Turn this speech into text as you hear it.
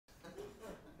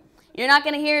You're not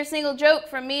going to hear a single joke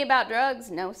from me about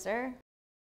drugs. No, sir.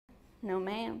 No,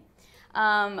 ma'am.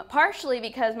 Partially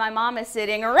because my mom is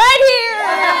sitting right here.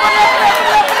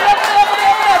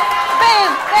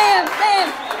 Bam, bam,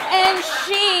 bam. And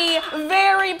she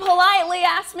very politely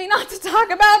asked me not to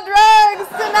talk about drugs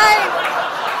tonight.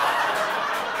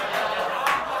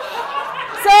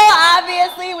 So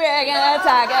obviously we're going to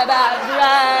talk about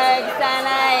drugs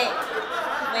tonight,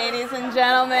 ladies and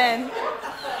gentlemen.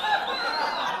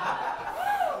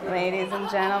 Ladies and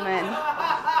gentlemen.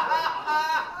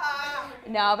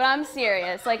 No, but I'm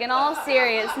serious. Like, in all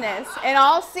seriousness,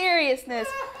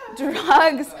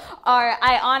 drugs are,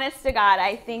 honest to God,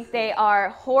 I think they are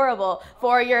horrible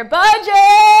for your budget.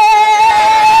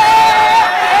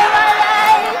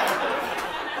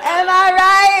 Am I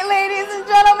right, ladies and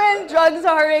gentlemen? Drugs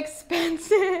are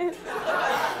expensive.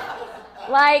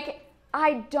 Like,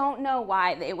 I don't know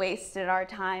why they wasted our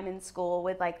time in school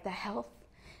with, like, the health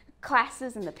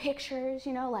classes and the pictures,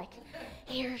 you know, like,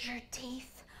 here's your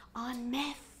teeth on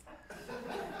meth,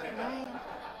 right?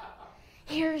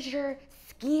 Here's your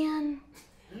skin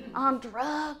on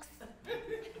drugs.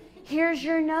 Here's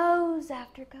your nose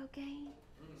after cocaine.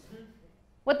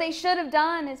 What they should have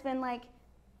done is been like,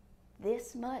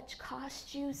 this much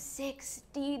cost you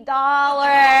 $60.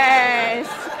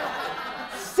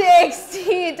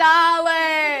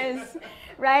 $60.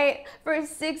 Right? For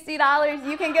 $60,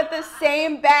 you can get the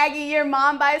same baggie your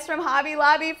mom buys from Hobby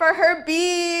Lobby for her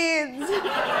beads.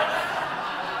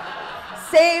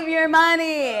 Save your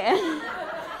money.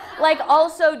 Like,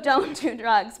 also don't do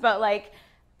drugs, but like,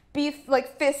 be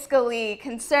like fiscally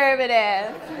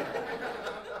conservative.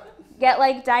 Get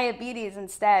like diabetes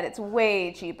instead. It's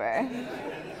way cheaper.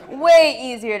 Way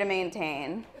easier to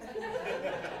maintain.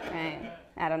 Right?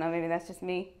 I don't know, maybe that's just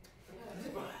me.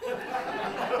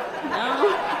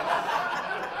 No?